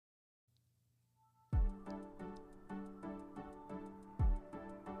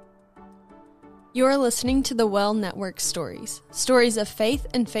You're listening to the Well Network Stories, stories of faith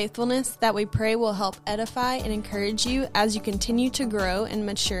and faithfulness that we pray will help edify and encourage you as you continue to grow and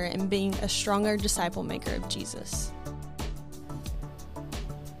mature in being a stronger disciple maker of Jesus.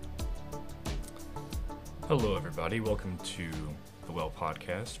 Hello, everybody. Welcome to the Well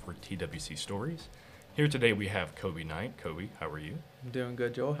Podcast for TWC Stories. Here today we have Koby Knight. Koby, how are you? I'm doing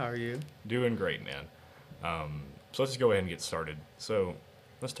good, Joel. How are you? Doing great, man. So let's just go ahead and get started. So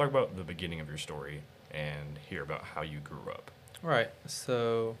let's talk about the beginning of your story and hear about how you grew up. Right.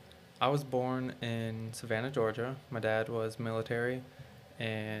 So I was born in Savannah, Georgia. My dad was military,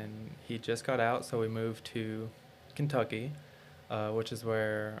 and he just got out, so we moved to Kentucky, which is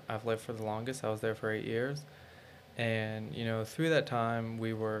where I've lived for the longest. I was there for 8 years. And, through that time,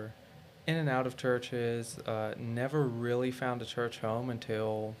 we were in and out of churches, never really found a church home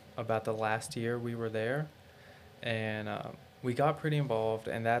until about the last year we were there. And we got pretty involved,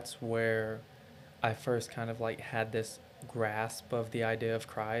 and that's where I first kind of had this grasp of the idea of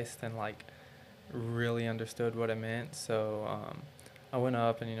Christ and really understood what it meant. So I went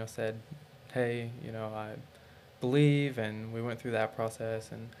up and said, hey, I believe, and we went through that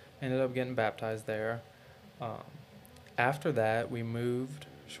process and ended up getting baptized there. After that, we moved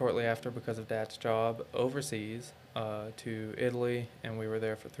shortly after, because of Dad's job, overseas to Italy, and we were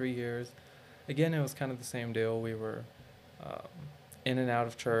there for 3 years. Again, it was kind of the same deal. We were in and out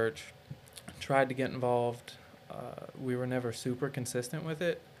of church, tried to get involved. We were never super consistent with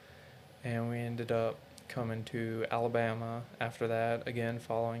it, and we ended up coming to Alabama after that, again,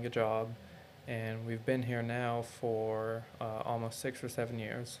 following a job, and we've been here now for almost 6 or 7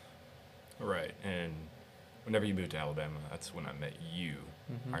 years. Right, and whenever you moved to Alabama, that's when I met you.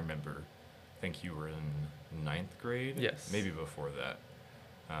 Mm-hmm. I remember, I think you were in 9th grade? Yes. Maybe before that.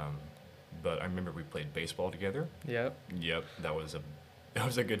 But I remember we played baseball together. Yep, that was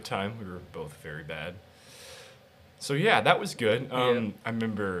a good time. We were both very bad. So yeah, that was good. Yep. I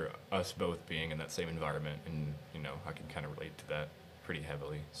remember us both being in that same environment, and I can kind of relate to that pretty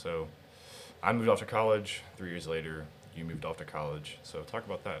heavily. So I moved off to college. 3 years later, you moved off to college. So talk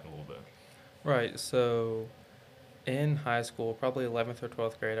about that a little bit. Right. So in high school, probably 11th or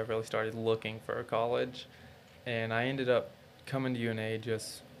 12th grade, I really started looking for a college, and I ended up coming to UNA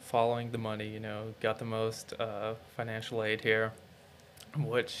just following the money. Got the most financial aid here,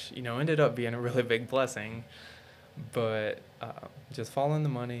 which ended up being a really big blessing. But just following the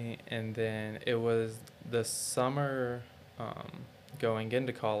money, and then it was the summer going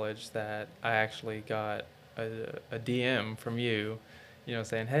into college that I actually got a DM from you,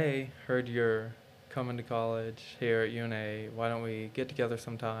 saying, hey, heard you're coming to college here at UNA. Why don't we get together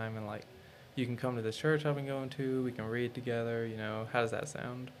sometime, and you can come to this church I've been going to. We can read together. How does that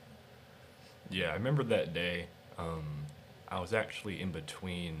sound? Yeah, I remember that day. I was actually in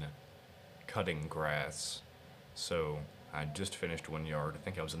between cutting grass. So I just finished one yard. I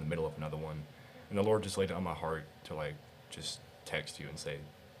think I was in the middle of another one. And the Lord just laid it on my heart to just text you and say,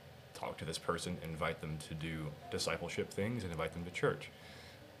 talk to this person, invite them to do discipleship things, and invite them to church.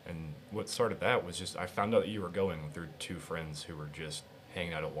 And what started that was just, I found out that you were going through 2 friends who were just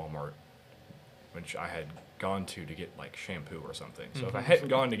hanging out at Walmart, which I had gone to get shampoo or something. So if I hadn't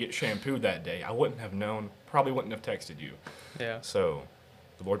gone to get shampoo that day, I wouldn't have known, probably wouldn't have texted you. Yeah. So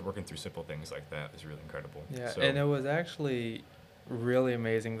the Lord working through simple things like that is really incredible. Yeah, so, and it was actually really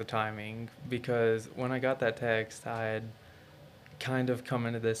amazing, the timing, because when I got that text, I had kind of come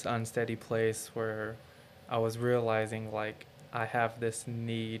into this unsteady place where I was realizing I have this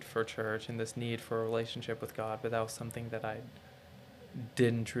need for church and this need for a relationship with God, but that was something that I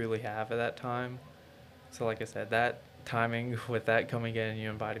didn't truly have at that time. So like I said, that timing with that coming in and you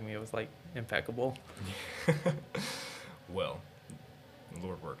inviting me, it was impeccable. Well, the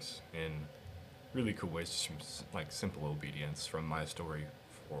Lord works in really cool ways, just from simple obedience, from my story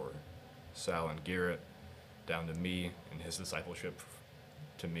for Sal and Garrett down to me and his discipleship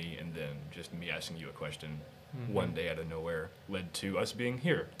to me, and then just me asking you a question one day out of nowhere led to us being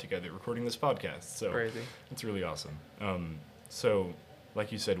here together recording this podcast. So crazy. It's really awesome. So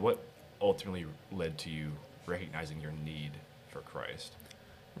like you said, what ultimately led to you recognizing your need for Christ?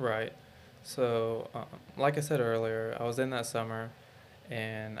 Right. So like I said earlier, I was in that summer,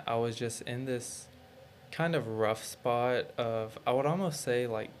 and I was just in this kind of rough spot of, I would almost say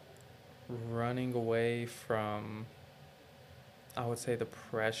running away from, I would say, the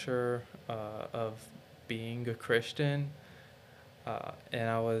pressure of being a Christian. And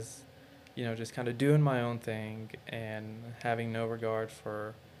I was, just kind of doing my own thing and having no regard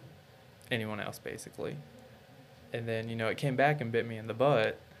for anyone else, basically. And then, it came back and bit me in the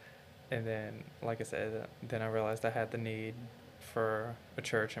butt. And then, like I said, then I realized I had the need for a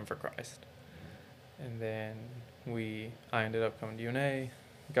church and for Christ. And then I ended up coming to UNA,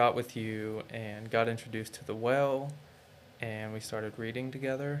 got with you, and got introduced to the Well, and we started reading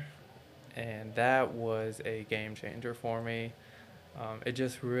together. And that was a game changer for me. It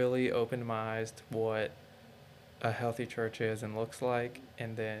just really opened my eyes to what a healthy church is and looks like,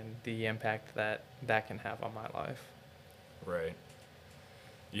 and then the impact that that can have on my life. Right.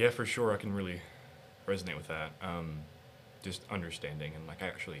 Yeah, for sure. I can really resonate with that. Just understanding and like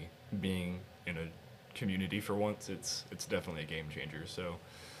actually being in a community for once, it's definitely a game changer. So,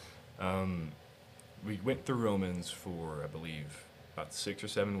 we went through Romans for I believe about 6 or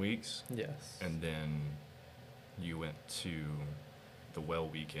 7 weeks, Yes. and then you went to the Well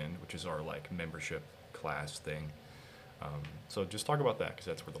weekend, which is our like membership class thing. So just talk about that because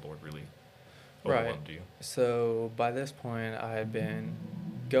that's where the Lord really overwhelmed you. So by this point, I had been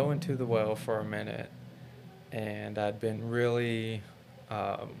going to the Well for a minute, and I'd been really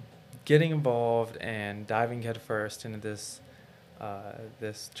getting involved and diving headfirst into this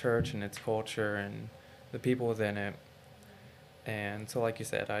church and its culture and the people within it. And so, like you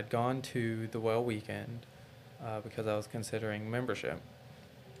said, I'd gone to the Well weekend because I was considering membership.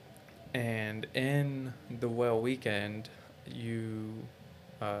 And in the Well weekend, the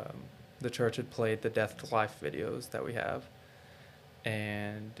church had played the Death to Life videos that we have.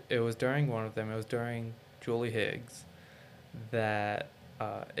 And it was during one of them, it was during Julie Higgs, that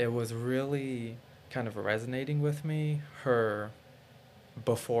it was really kind of resonating with me, her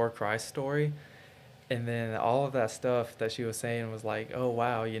before Christ story. And then all of that stuff that she was saying was like, oh,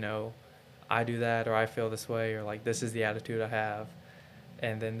 wow, I do that, or I feel this way, or like this is the attitude I have.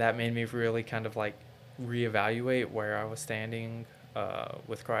 And then that made me really kind of like reevaluate where I was standing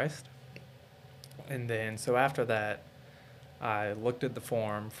with Christ. And then so after that, I looked at the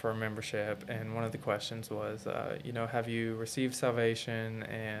form for membership, and one of the questions was, have you received salvation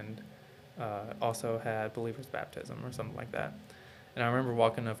and also had believer's baptism or something like that? And I remember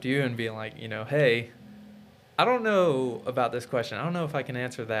walking up to you and being like, hey, I don't know about this question. I don't know if I can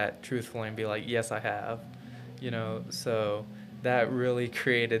answer that truthfully and be like, yes, I have. So that really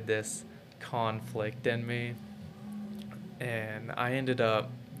created this conflict in me. And I ended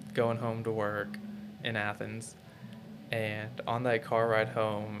up going home to work in Athens. And on that car ride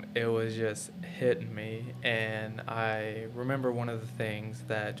home, it was just hitting me. And I remember one of the things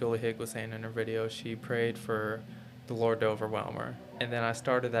that Julie Higg was saying in her video, she prayed for the Lord to overwhelm her. And then I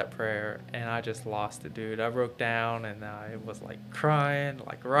started that prayer, and I just lost it, dude. I broke down, and I was, like, crying,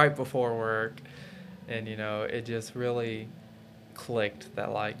 like, right before work. And, it just really clicked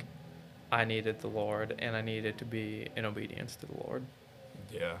that, like, I needed the Lord, and I needed to be in obedience to the Lord.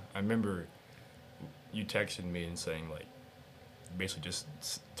 Yeah, I remember you texted me and saying, like, basically just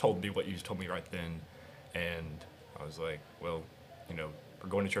told me what you told me right then, and I was like, well, we're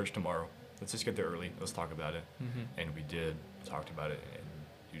going to church tomorrow. Let's just get there early. Let's talk about it. Mm-hmm. And we did, talked about it, and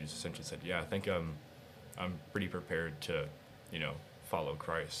you just essentially said, yeah, I think I'm pretty prepared to, follow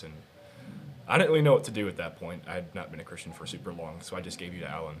Christ. And I didn't really know what to do at that point. I had not been a Christian for super long, so I just gave you to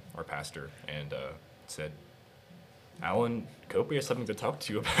Alan, our pastor, and said, Alan, Koby has something to talk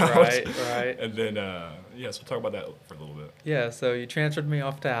to you about. Right. And then, so we'll talk about that for a little bit. Yeah, so you transferred me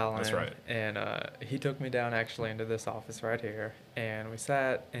off to Alan. That's right. And he took me down actually into this office right here. And we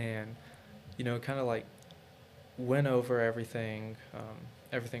sat and, kind of like went over everything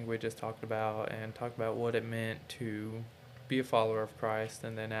we just talked about, and talked about what it meant to be a follower of Christ,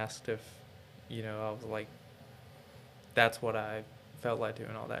 and then asked if, I was like, that's what I felt like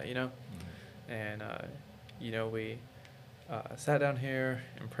doing, all that, Mm-hmm. And, we sat down here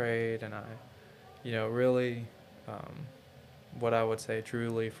and prayed, and I, really, what I would say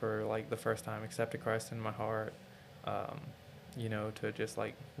truly for like the first time accepted Christ in my heart, to just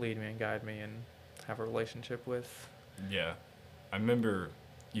like lead me and guide me and have a relationship with. Yeah. I remember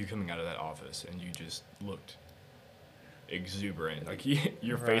you coming out of that office and you just looked exuberant. Like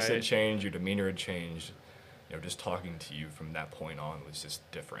your face had changed, your demeanor had changed. Just talking to you from that point on was just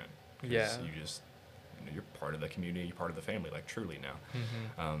different. Yeah. You just, you're part of the community, you're part of the family, like truly now.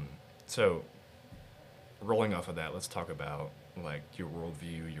 Mm-hmm. So rolling off of that, let's talk about like your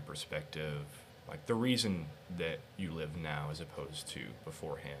worldview, your perspective, like the reason that you live now as opposed to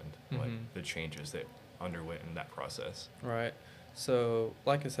beforehand, Mm-hmm. like the changes that underwent in that process. Right. So,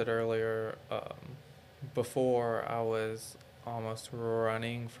 like I said earlier, before I was almost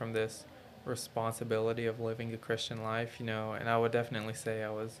running from this responsibility of living a Christian life, and I would definitely say I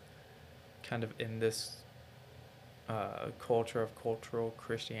was kind of in this culture of cultural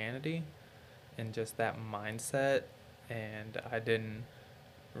Christianity and just that mindset, and I didn't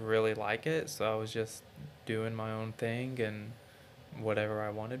really like it, so I was just doing my own thing and whatever I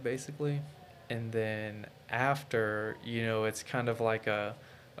wanted, basically. And then after, it's kind of like a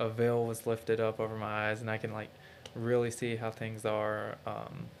veil was lifted up over my eyes, and I can like really see how things are,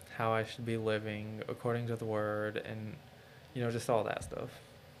 how I should be living according to the word, and just all that stuff.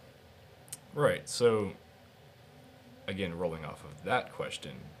 Right. So again, rolling off of that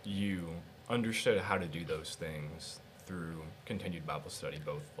question, you understood how to do those things through continued Bible study,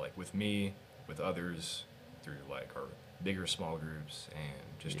 both like with me, with others, through like our bigger small groups,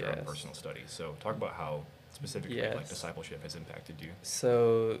 and just your own personal study. So talk about how specifically like discipleship has impacted you.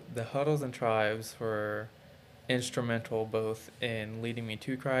 So the huddles and tribes were instrumental both in leading me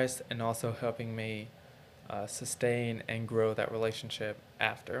to Christ and also helping me sustain and grow that relationship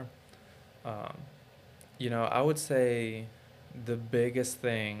after. I would say the biggest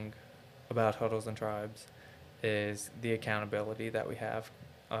thing about huddles and tribes is the accountability that we have,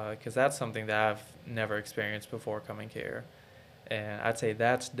 because that's something that I've never experienced before coming here. And I'd say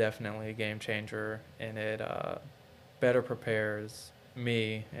that's definitely a game changer, and it better prepares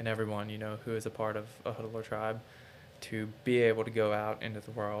me and everyone, who is a part of a huddle or tribe to be able to go out into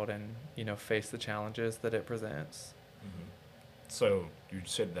the world and, face the challenges that it presents. Mm-hmm. So you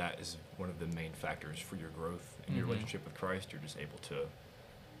said that is one of the main factors for your growth in your relationship with Christ. You're just able to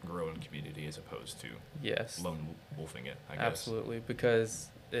grow in community as opposed to lone wolfing it, I guess. Absolutely, because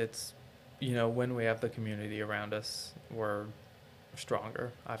it's, when we have the community around us, we're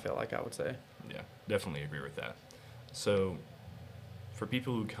stronger, I feel like I would say. Yeah, definitely agree with that. So for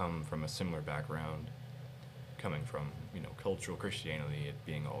people who come from a similar background, coming from, cultural Christianity, it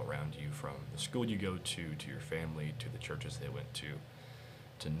being all around you, from the school you go to your family, to the churches they went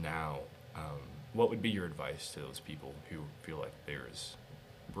to now, what would be your advice to those people who feel like there's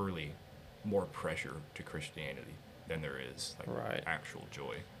really more pressure to Christianity than there is actual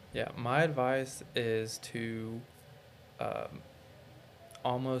joy? Yeah, my advice is to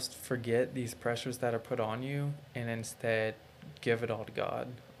almost forget these pressures that are put on you and instead give it all to God.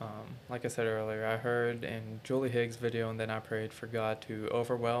 Like I said earlier, I heard in Julie Higgs' video, and then I prayed for God to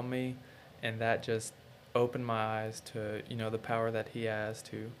overwhelm me, and that just opened my eyes to, the power that he has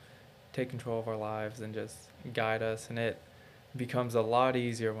to take control of our lives and just guide us. And it becomes a lot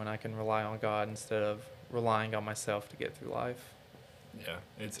easier when I can rely on God instead of relying on myself to get through life. Yeah,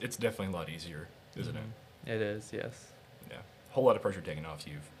 it's definitely a lot easier, isn't it? It is, yes. Yeah, a whole lot of pressure taken off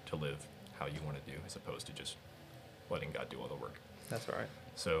you to live how you want to do, as opposed to just letting God do all the work. That's right.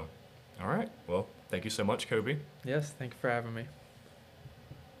 So, all right. Well, thank you so much, Koby. Yes, thank you for having me.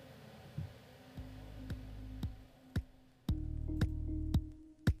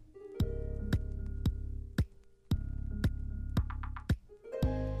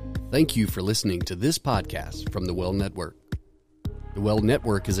 Thank you for listening to this podcast from the Well Network. The Well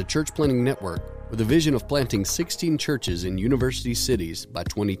Network is a church planting network with a vision of planting 16 churches in university cities by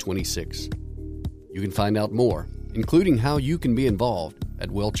 2026. You can find out more, including how you can be involved, at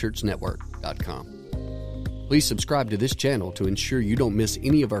wellchurchnetwork.com. Please subscribe to this channel to ensure you don't miss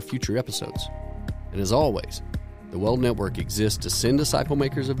any of our future episodes. And as always, the Well Network exists to send disciple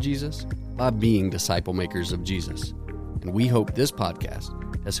makers of Jesus by being disciple makers of Jesus. And we hope this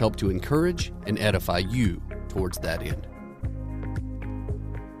podcast has helped to encourage and edify you towards that end.